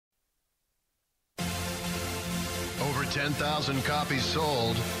10,000 copies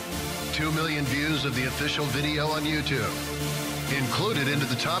sold, 2 million views of the official video on YouTube, included into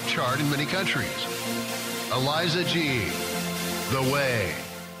the top chart in many countries. Eliza G, The Way.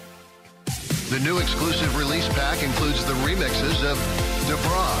 The new exclusive release pack includes the remixes of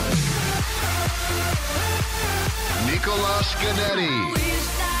DeBron, Nicolas Scanetti,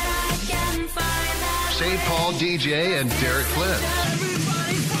 St. Paul DJ and Derek Flynn,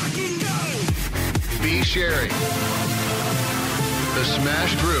 B. Sherry, The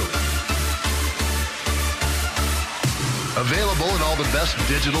Smash Group. Available in all the best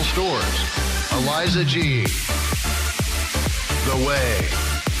digital stores. Eliza G, The Way.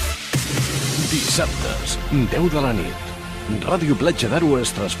 Dissabtes, 10 de la nit. Ràdio Platja d'Aro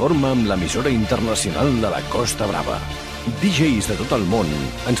es transforma en l'emissora internacional de la Costa Brava. DJs de tot el món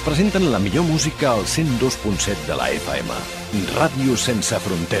ens presenten la millor música al 102.7 de la FM. Ràdio sense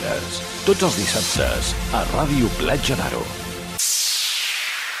fronteres. Tots els dissabtes a Ràdio Platja d'Aro.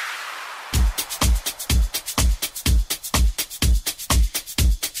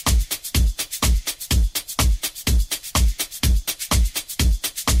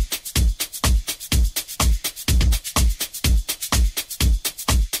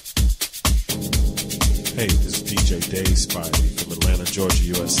 Hey, this is DJ Dave Spivey from Atlanta, Georgia,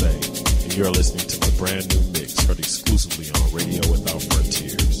 USA, and you're listening to my brand new mix heard exclusively on Radio Without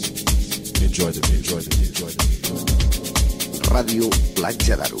Frontiers. Enjoy the video, enjoy the video, enjoy the video. Ràdio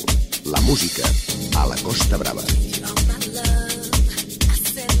Platja d'Aro, la música a la Costa Brava.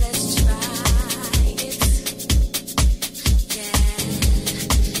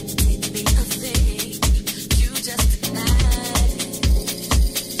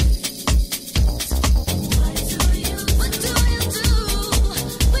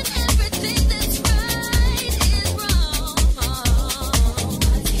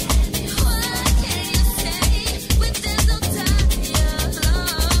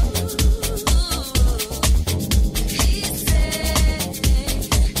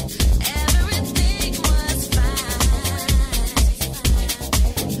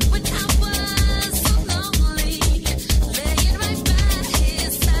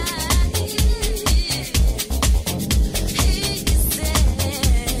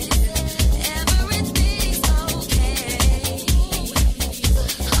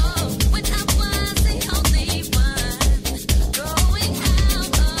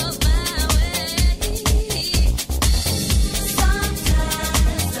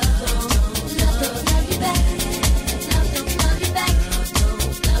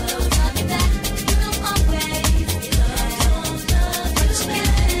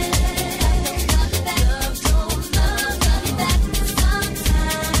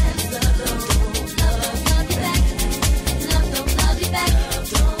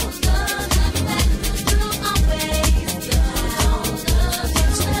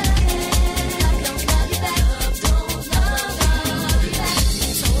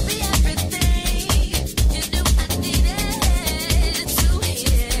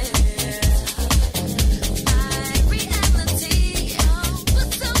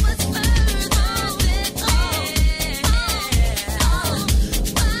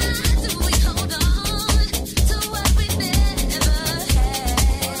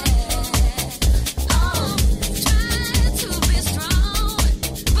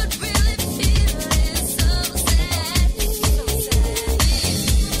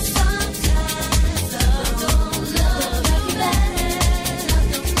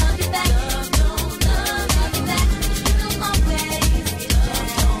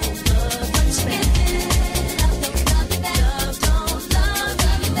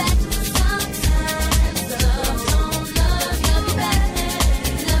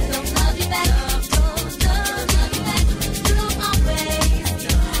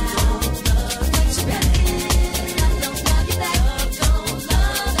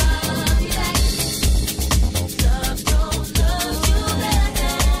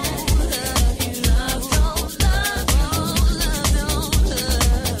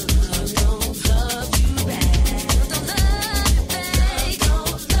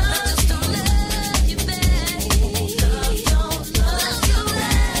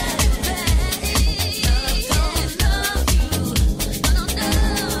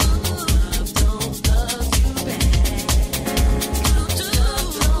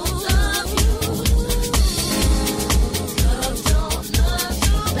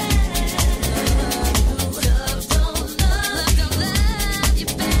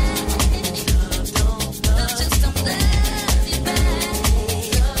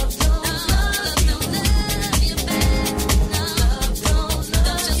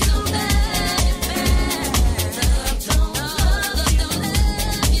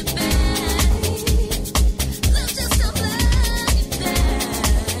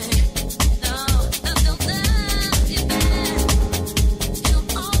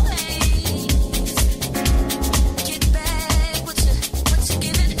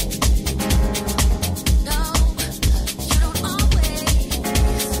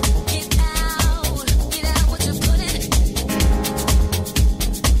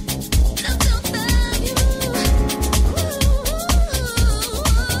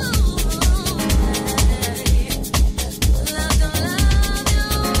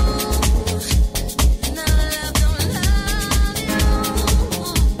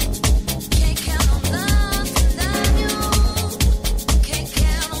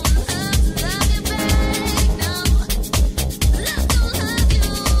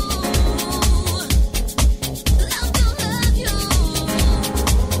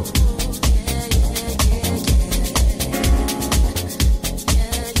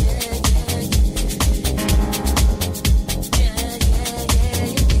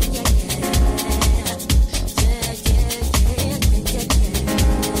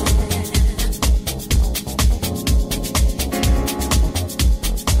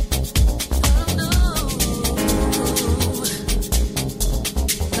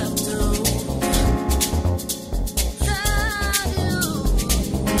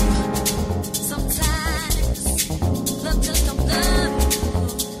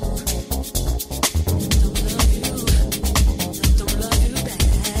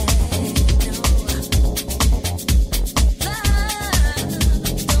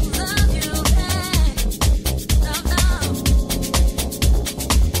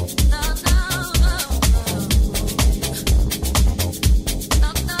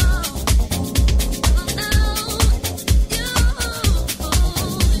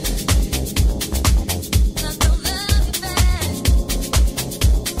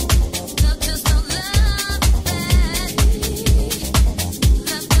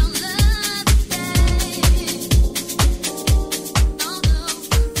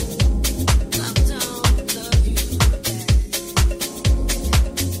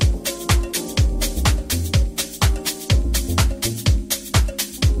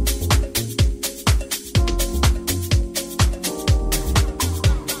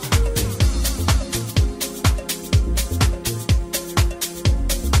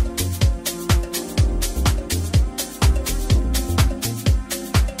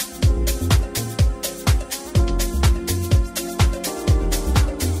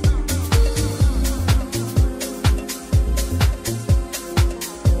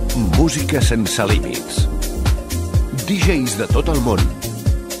 música sense límits. DJs de tot el món.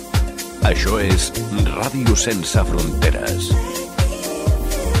 Això és Ràdio Sense Fronteres. Rock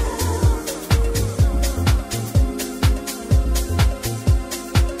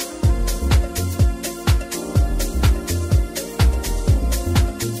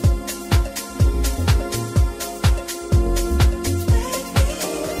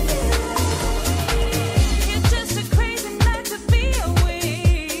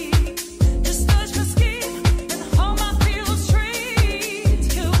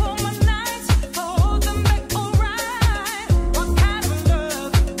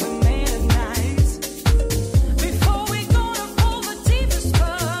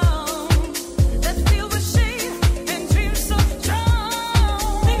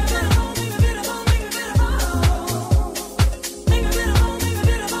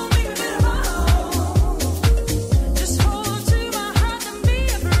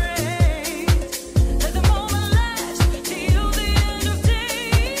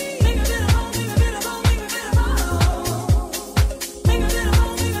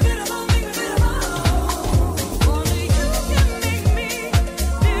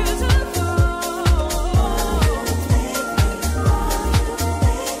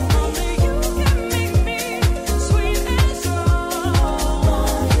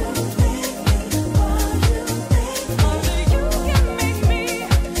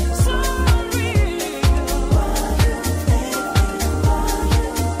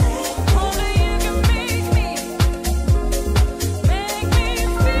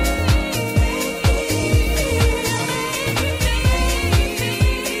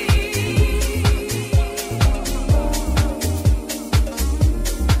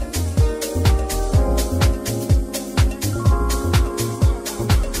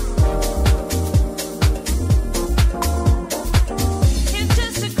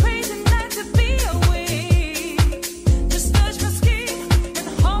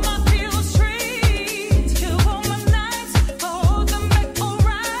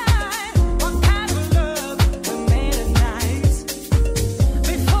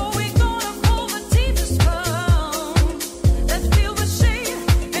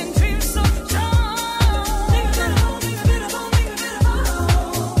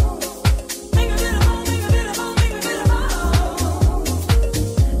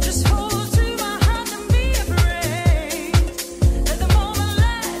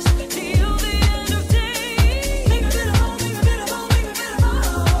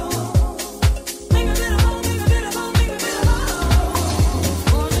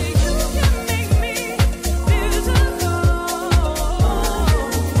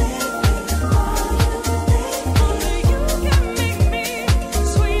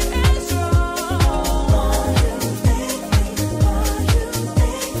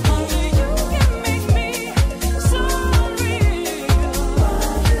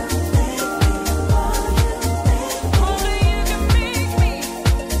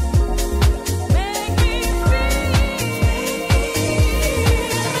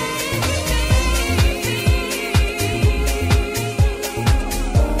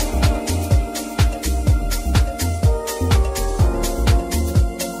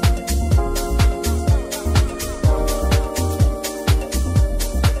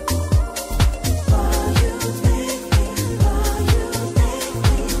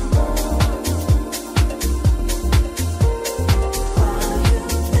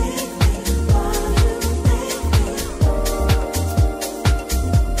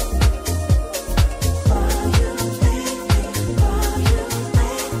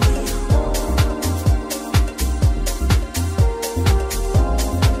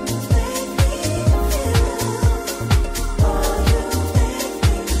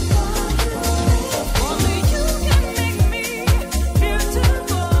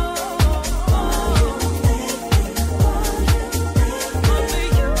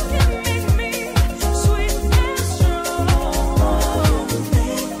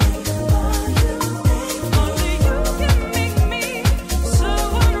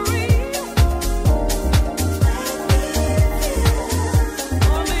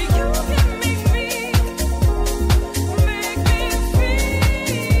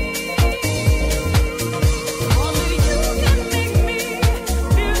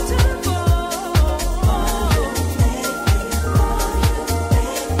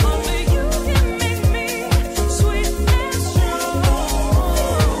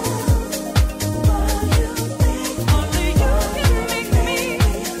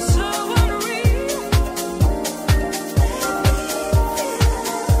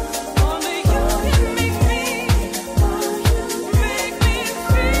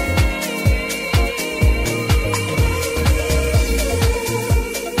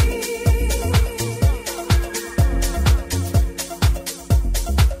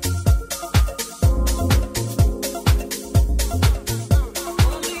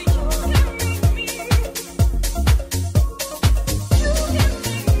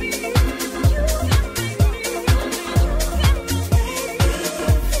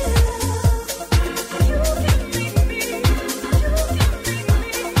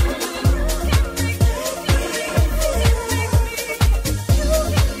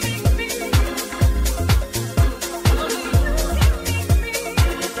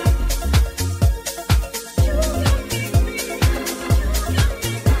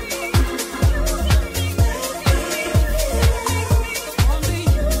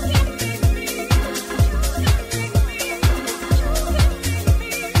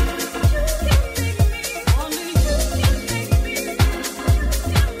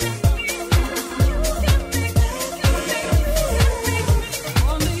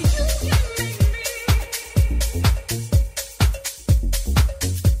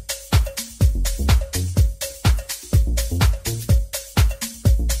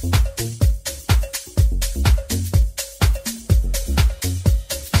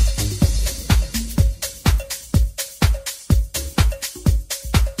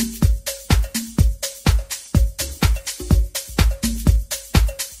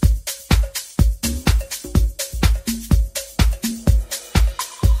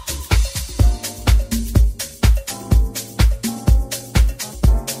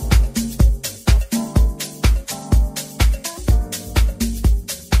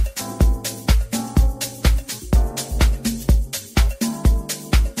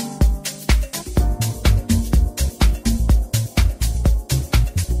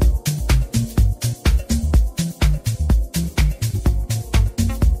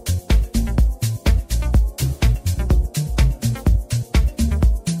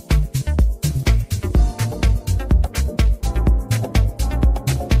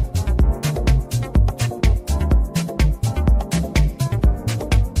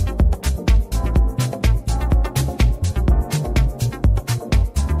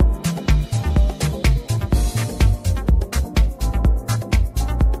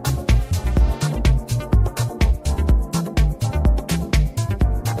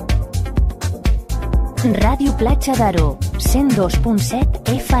Ràdio Platja d'Aro, 102.7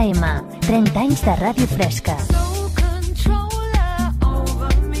 FM, 30 anys de ràdio fresca.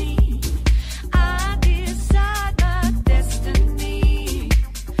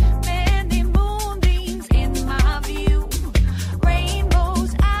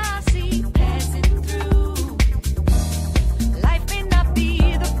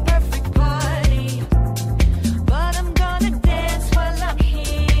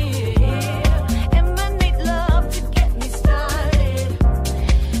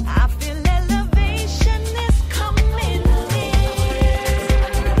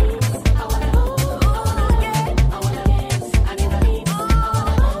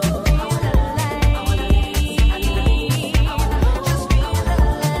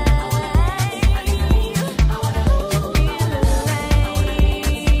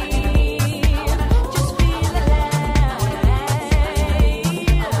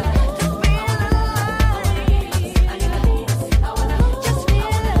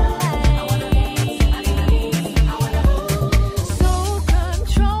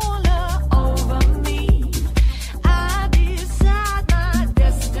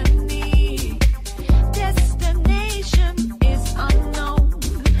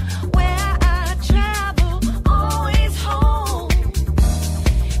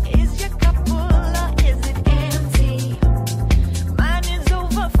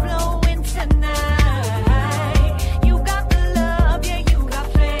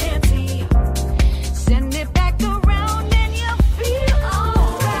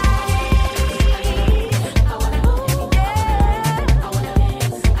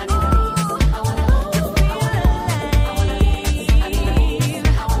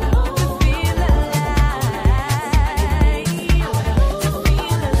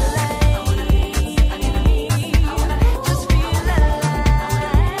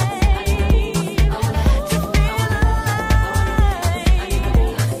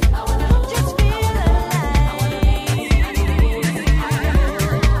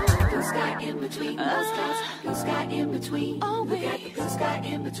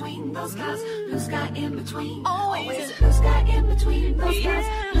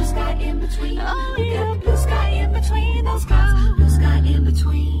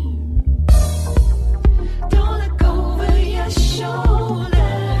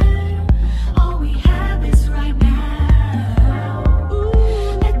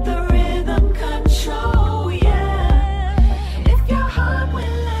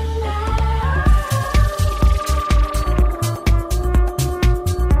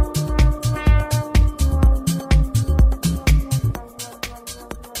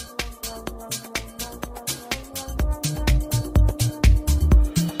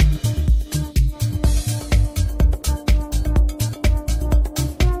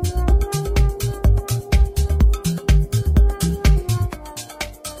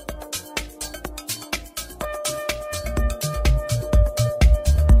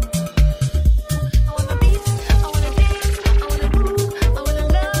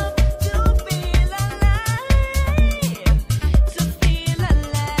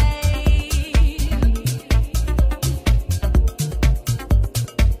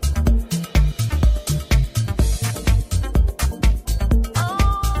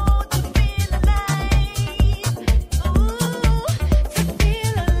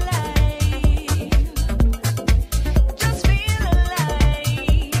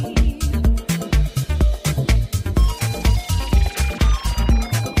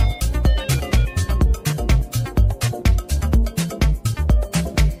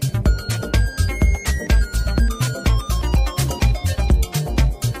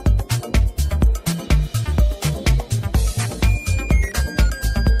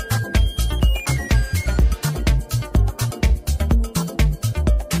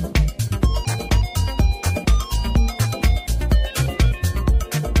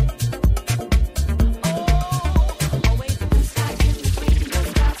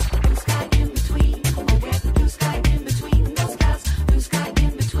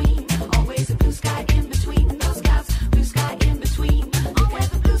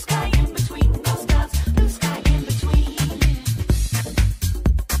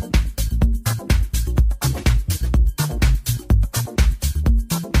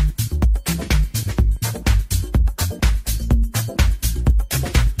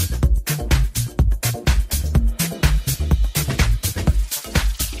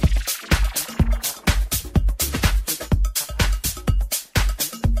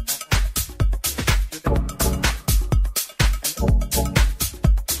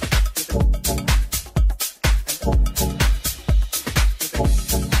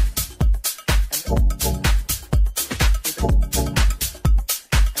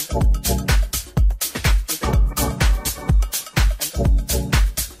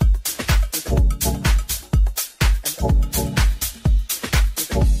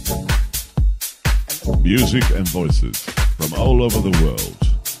 Music and voices from all over the world.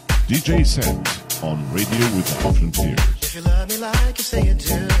 DJ set on Radio Without Frontiers. If you love me like you say you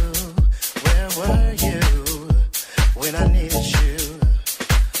do, where were you when I needed you?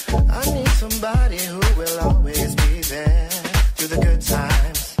 I need somebody who will always be there through the good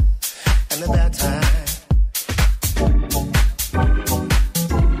times and the bad times.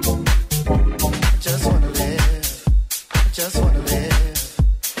 Just wanna live, just wanna live.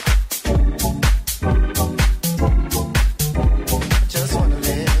 Just wanna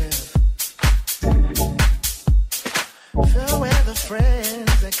live. Farewell the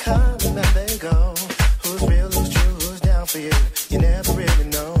friends that come and they go. Who's real, who's true, who's down for you? You never really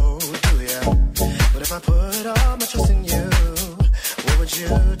know, do ya? But if I put all my trust in you, what would you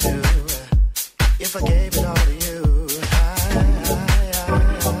do if I gave it all to you?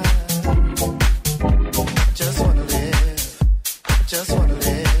 Just wanna live, just wanna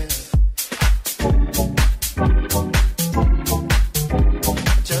live.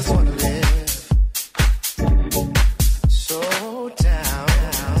 Just wanna live. So down.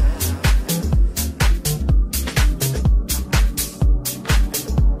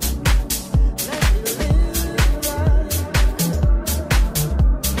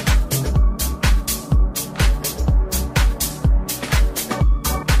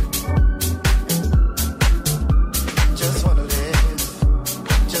 Just wanna live,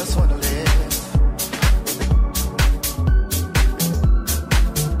 just wanna live.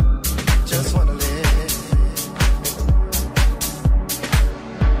 Just wanna live.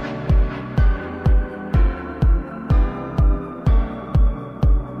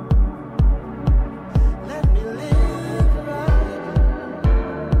 Let me live right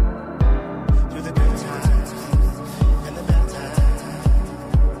through the good times and the bad times.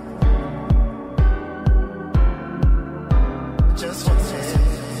 Just wanna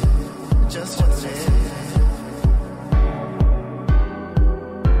live, just wanna live.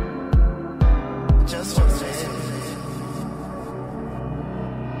 Just wanna live.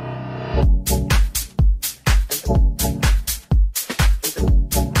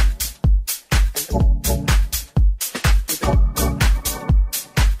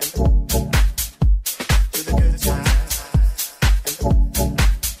 Through the good times.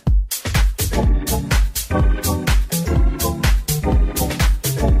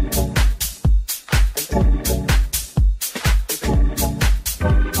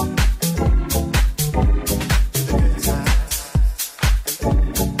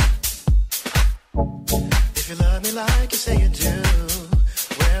 If you love me like you say you do,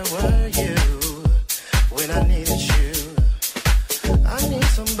 where were you when I needed you? I need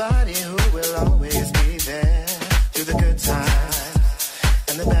somebody who will always be there through the good times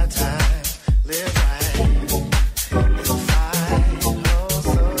and the bad times. Live right, it'll fight, oh,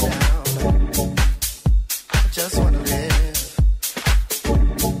 slow down. Just wanna live.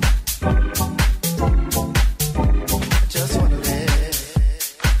 Just wanna live.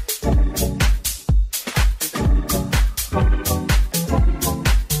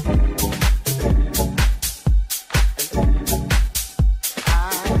 I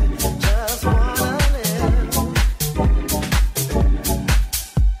just wanna live.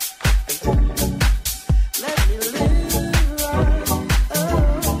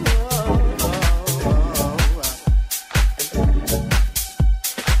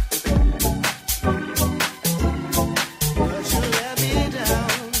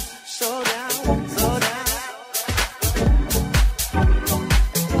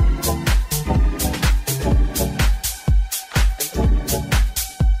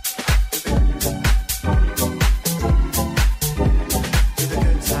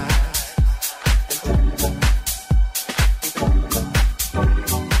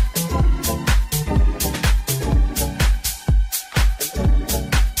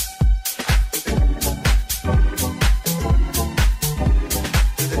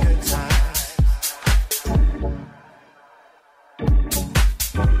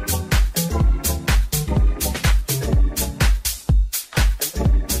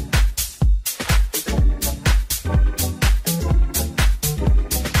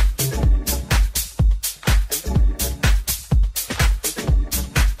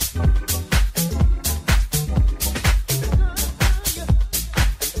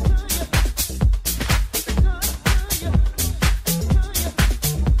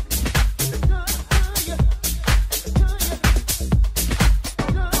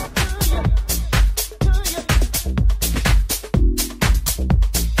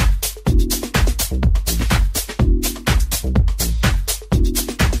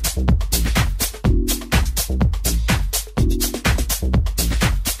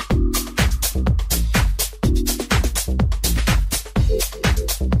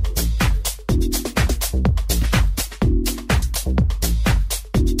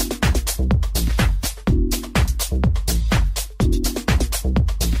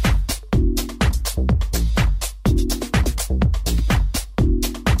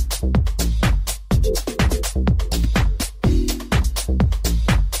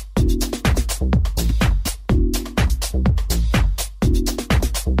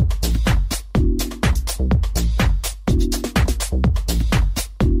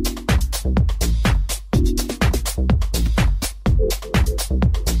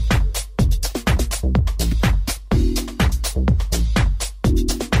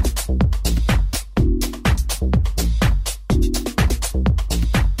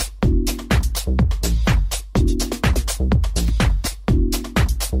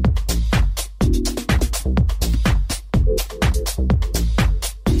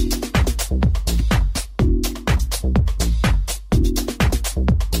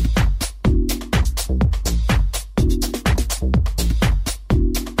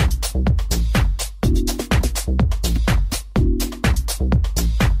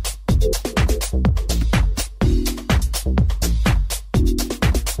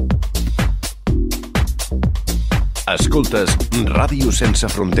 Escoltes Ràdio Sense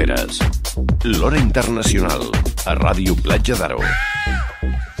Fronteres. L'hora internacional a Ràdio Platja d'Aro.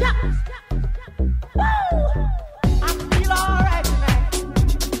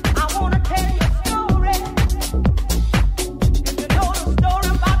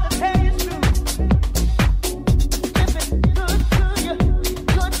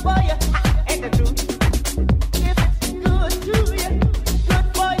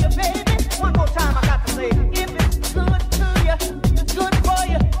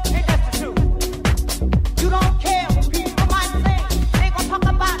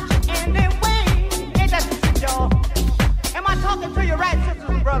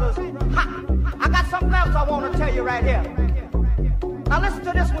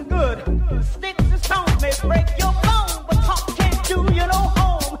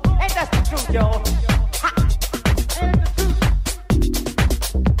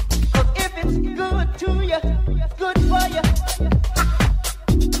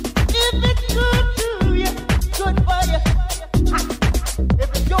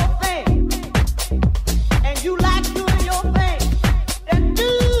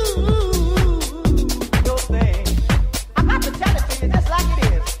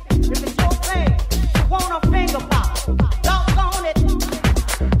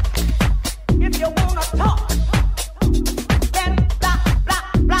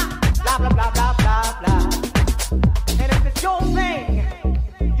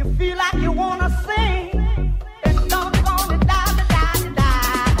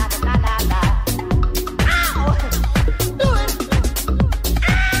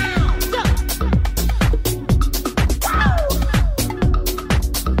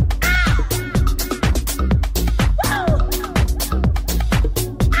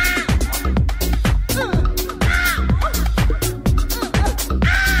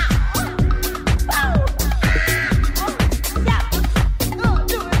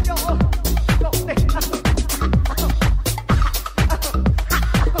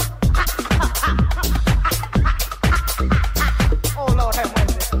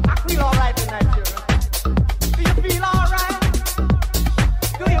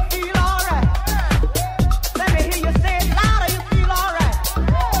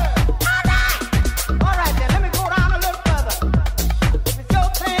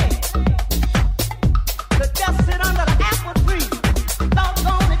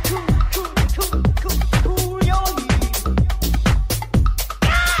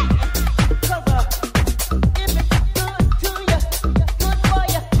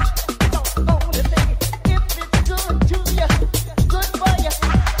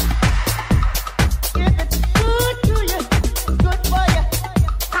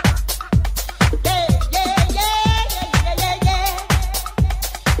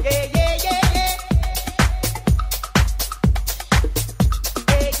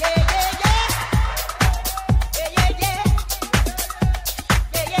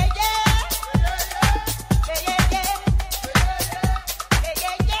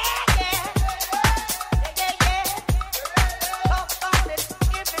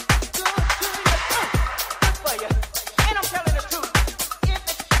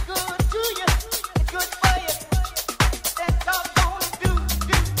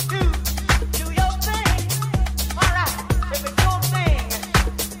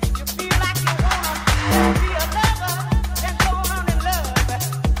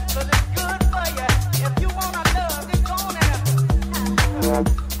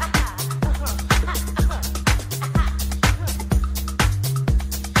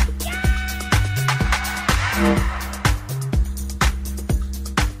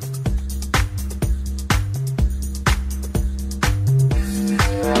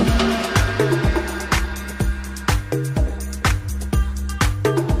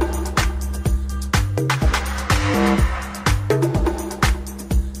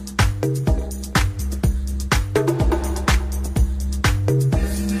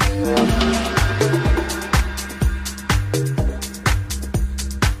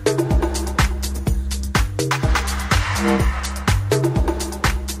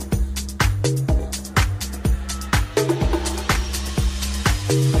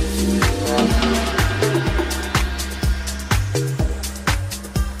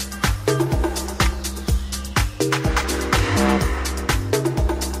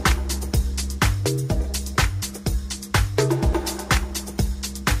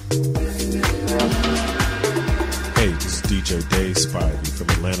 Spivey from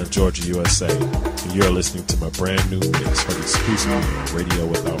Atlanta, Georgia, USA, and you're listening to my brand new mix heard exclusively on Radio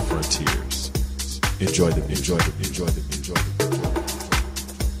Without Frontiers. Enjoy the music. Enjoy the music. Enjoy the music. Enjoy the music.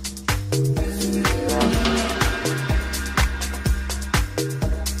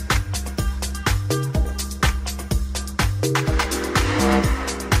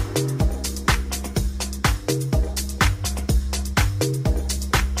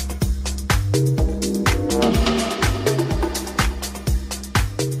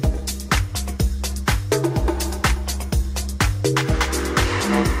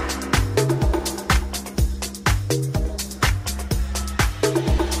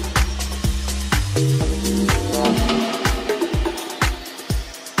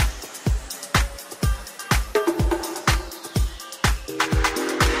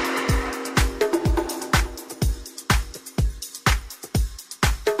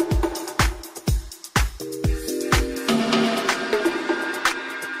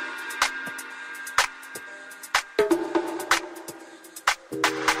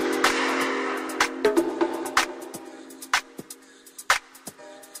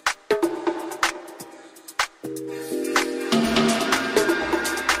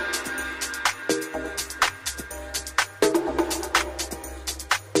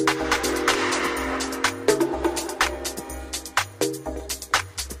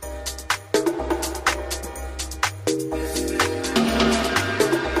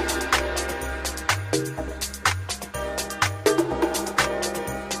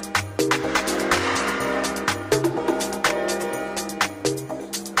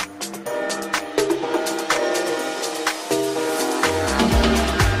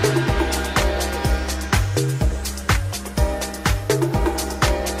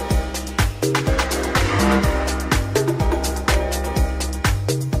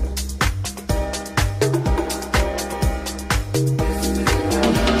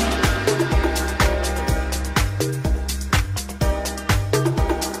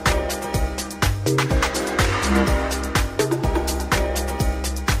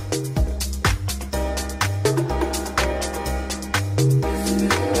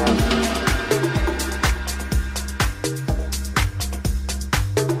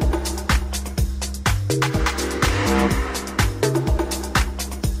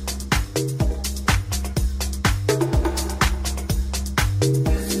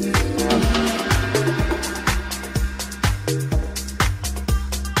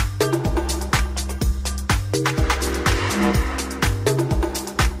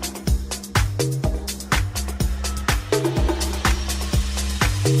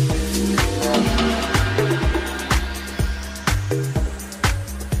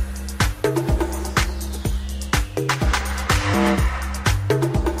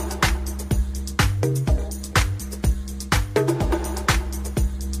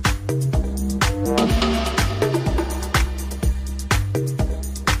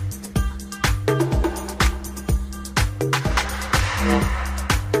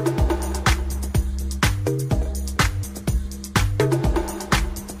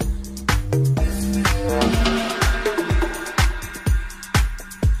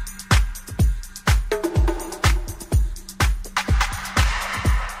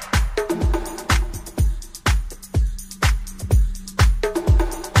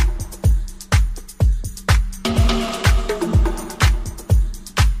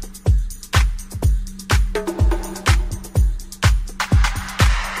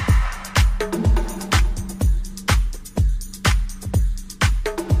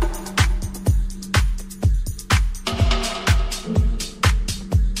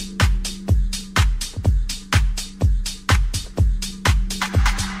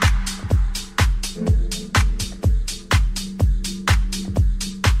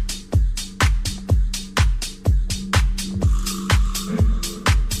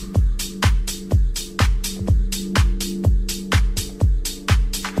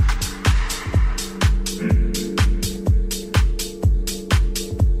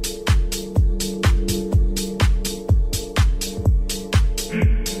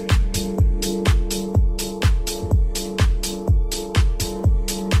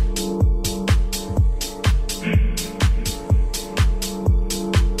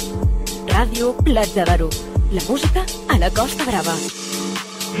 Ràdio Platja d'Aro. La música a la Costa Brava.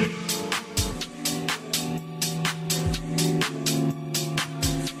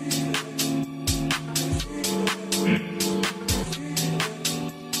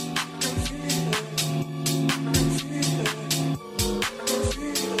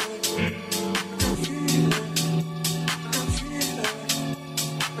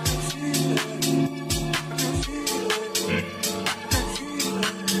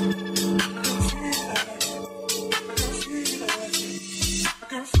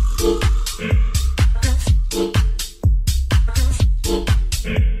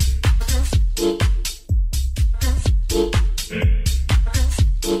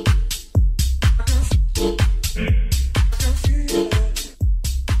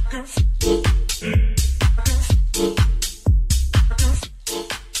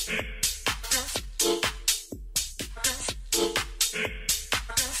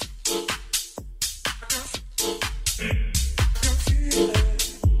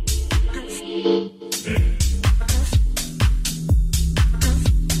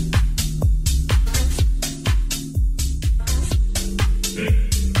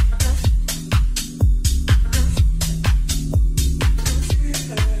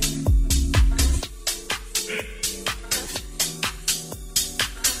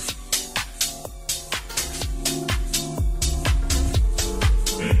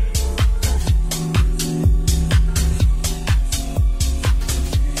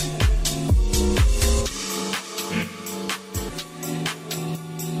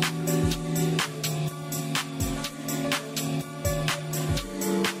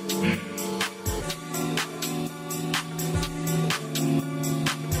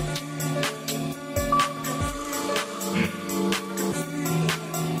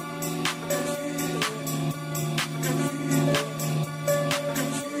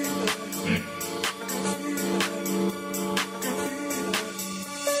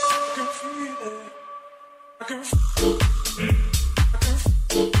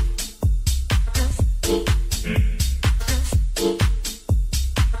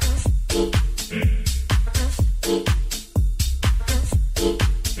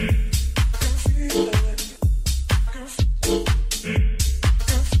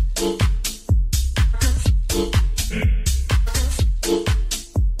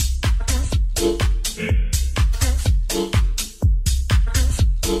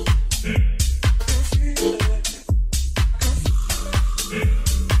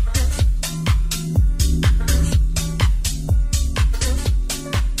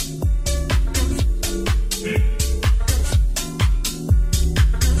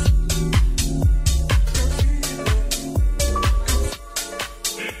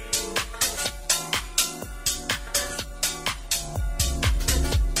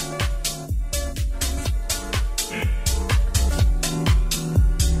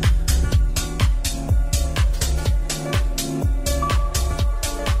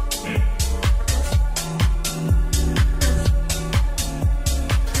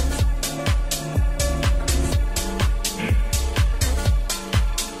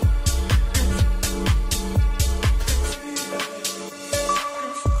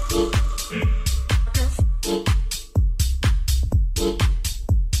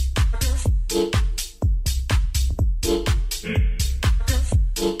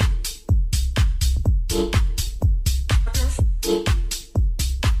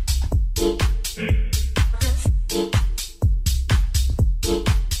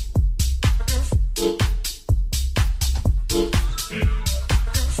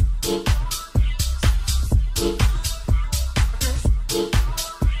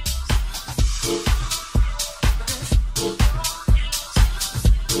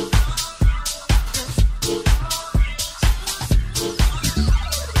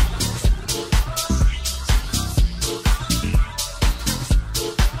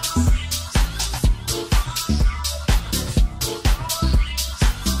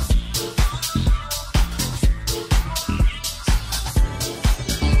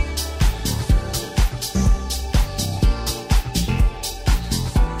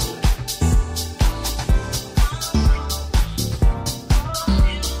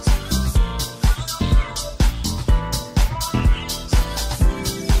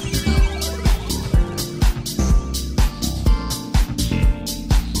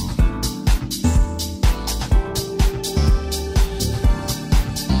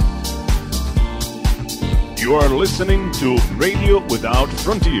 You are listening to Radio Without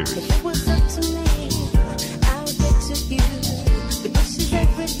Frontiers. If it was up to me, I would get to you. The wishes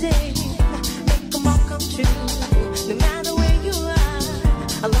every day, make them all come true. No matter where you are,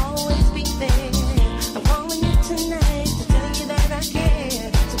 I'll always be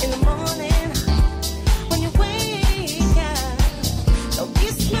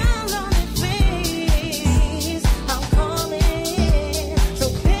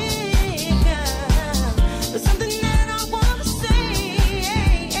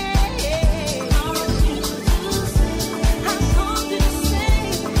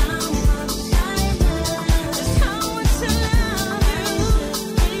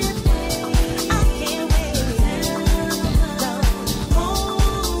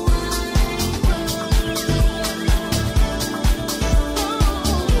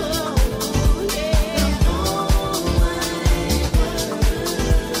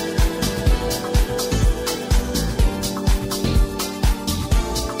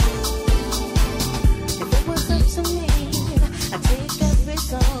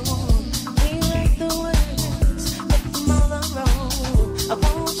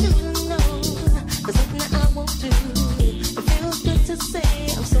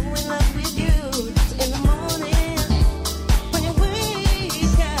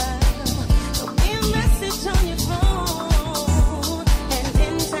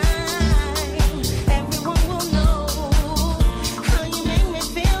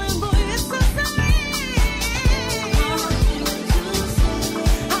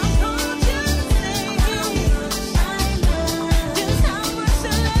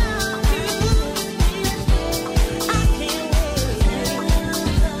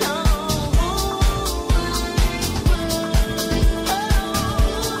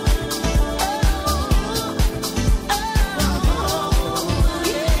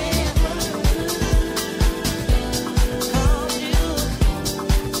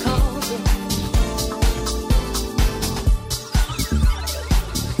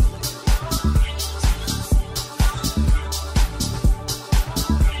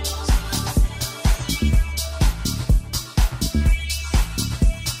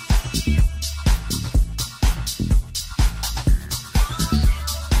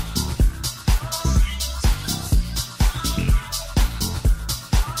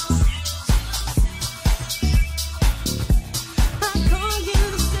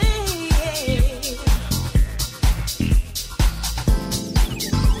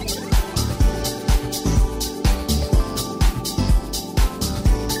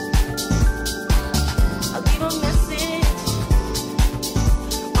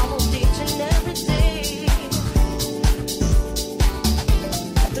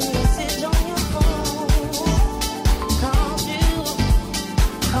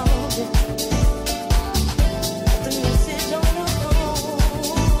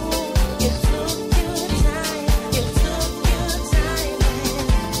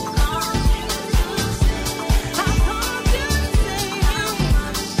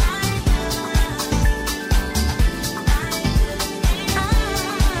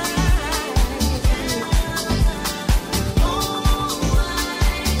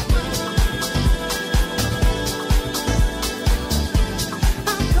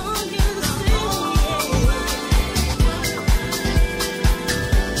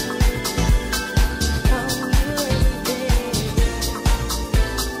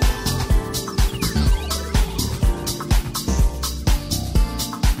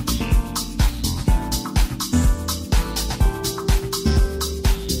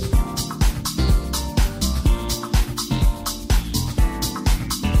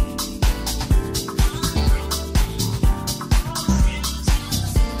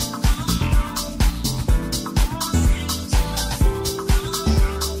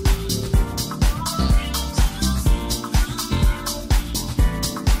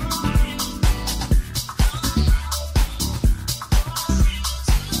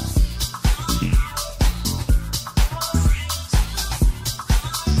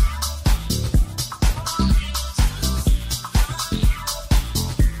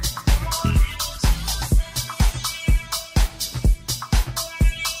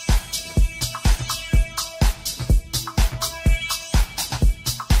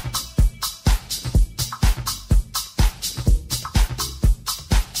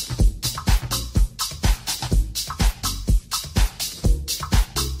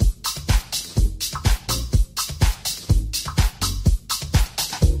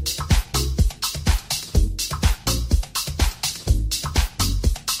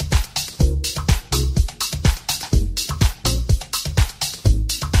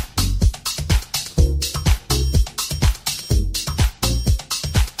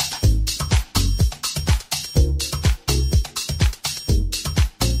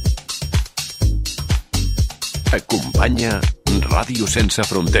acompanya Ràdio Sense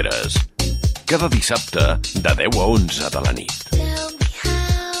Fronteres. Cada dissabte de 10 a 11 de la nit.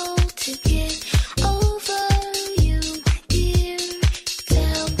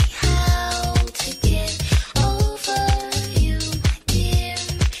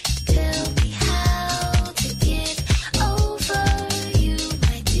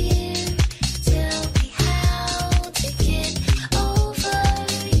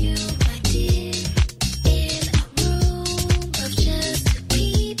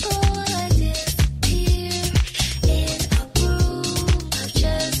 People are disappear in a room.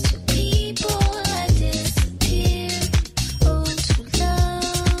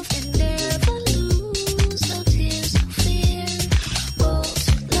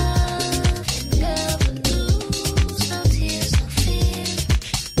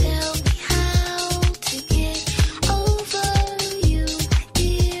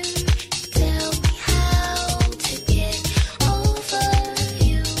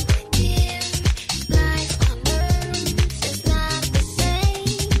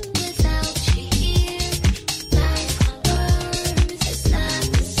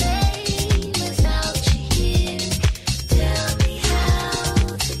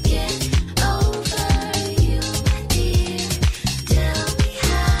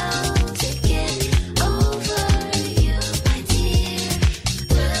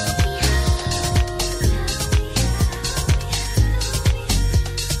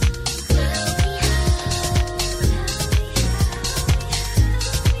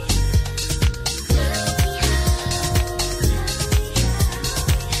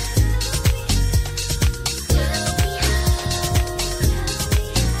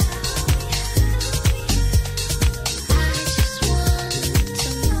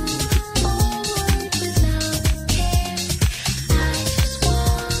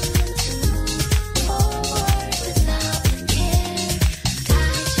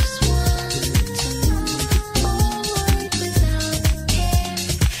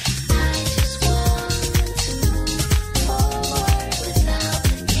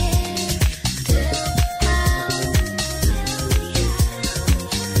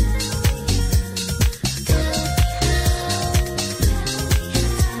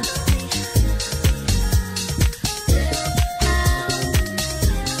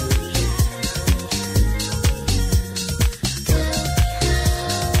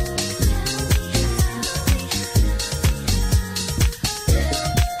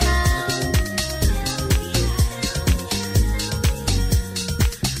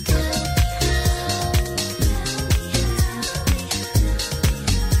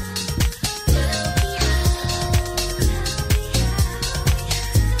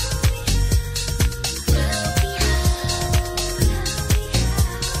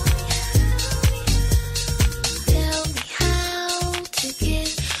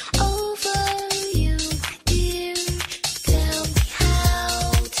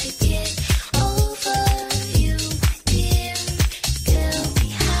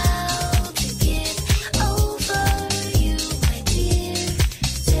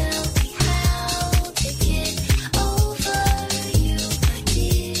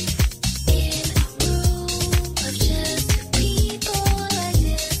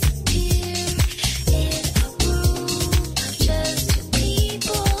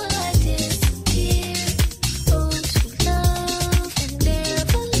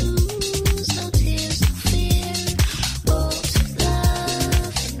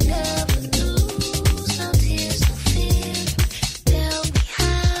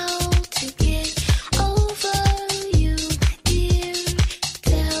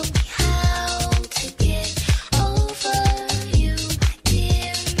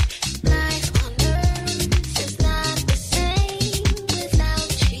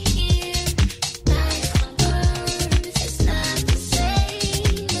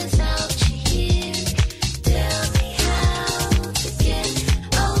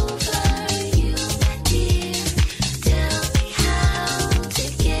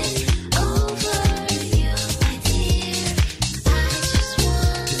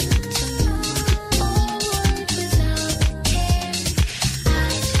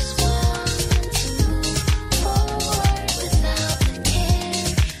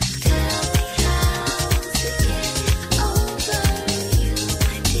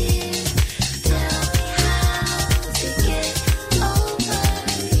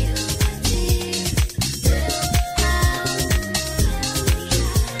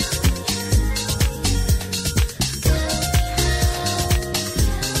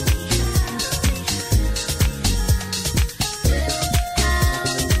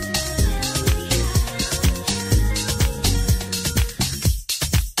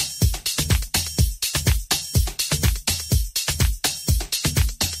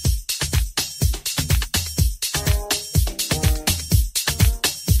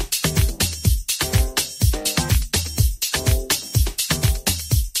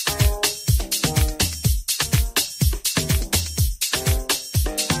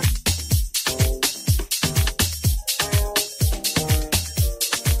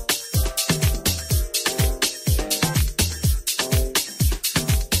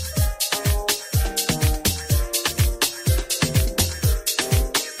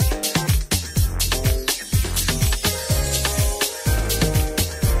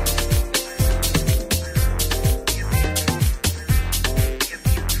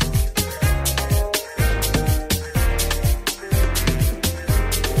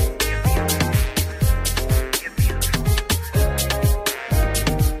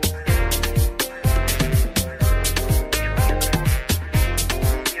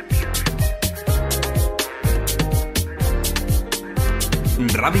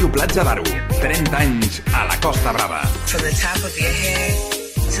 Ràdio Platja d'Aro. 30 anys a la Costa Brava. From the top of your head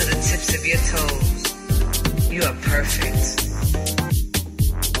to the tips of your toes, you are perfect.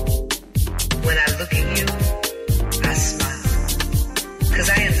 When I look at you, I smile, 'cause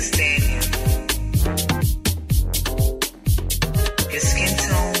I understand you. Your skin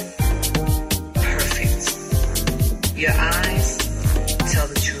tone, perfect. Your eyes tell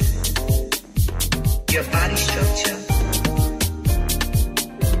the truth. Your body structure,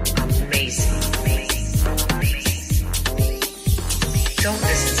 amazing. Don't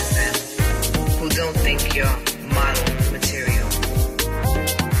listen to them who don't think you're model material.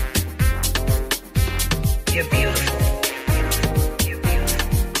 You're beautiful. You're beautiful.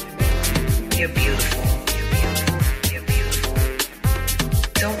 You're beautiful. You're beautiful.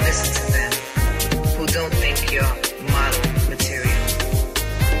 Don't listen to them who don't think you're model material.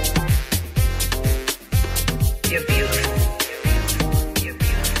 You're beautiful. You're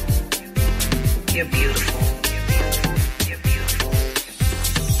beautiful. You're beautiful. You're beautiful.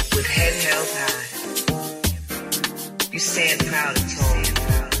 With head held high, you stand proud and tall.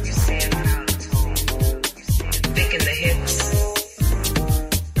 You stand proud and tall. Thick in the hips,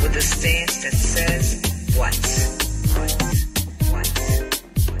 with a stance that says, what?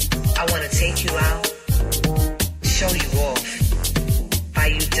 I want to take you out, show you off, buy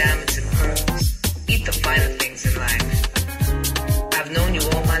you diamonds and pearls, eat the finer things in life. I've known you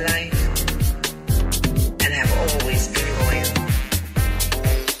all my life, and have always been loyal.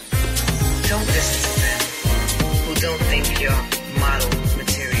 Don't listen to them who don't think you're model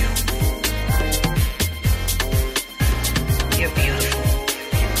material. You're beautiful.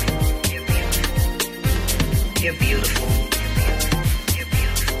 You're beautiful. You're beautiful. You're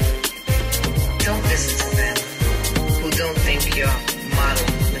beautiful. Don't listen to them who don't think you're model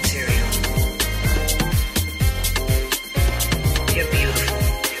material. You're beautiful.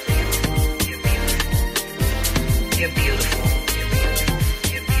 You're beautiful. You're beautiful.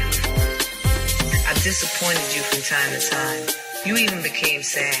 You're beautiful. I've disappointed you from time to time. You even became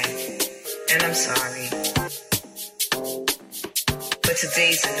sad. And I'm sorry. But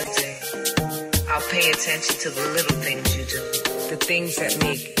today's a new day. I'll pay attention to the little things you do. The things that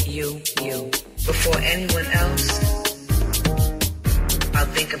make you, you. Before anyone else,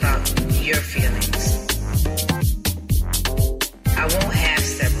 I'll think about your feelings. I won't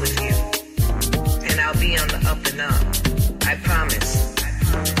half-step with you. And I'll be on the up and up. I promise. I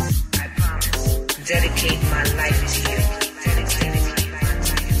promise. I promise. Dedicate my life to you.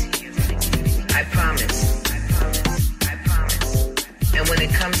 I promise. I promise. I promise. And when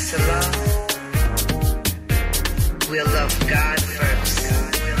it comes to love, we'll love God first.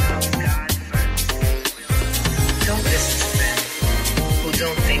 We'll love God first. Don't listen to them who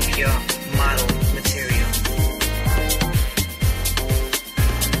don't think you're model material.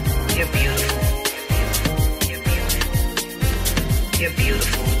 You're beautiful. You're beautiful. You're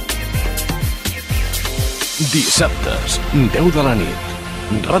beautiful. You're beautiful. Dissabtes, 10 de la nit.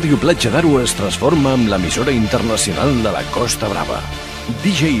 Ràdio Platja d'Aro es transforma en l'emissora internacional de la Costa Brava.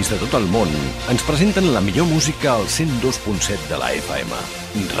 DJs de tot el món ens presenten la millor música al 102.7 de la FM.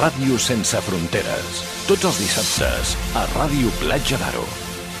 Ràdio sense fronteres. Tots els dissabtes a Ràdio Platja d'Aro.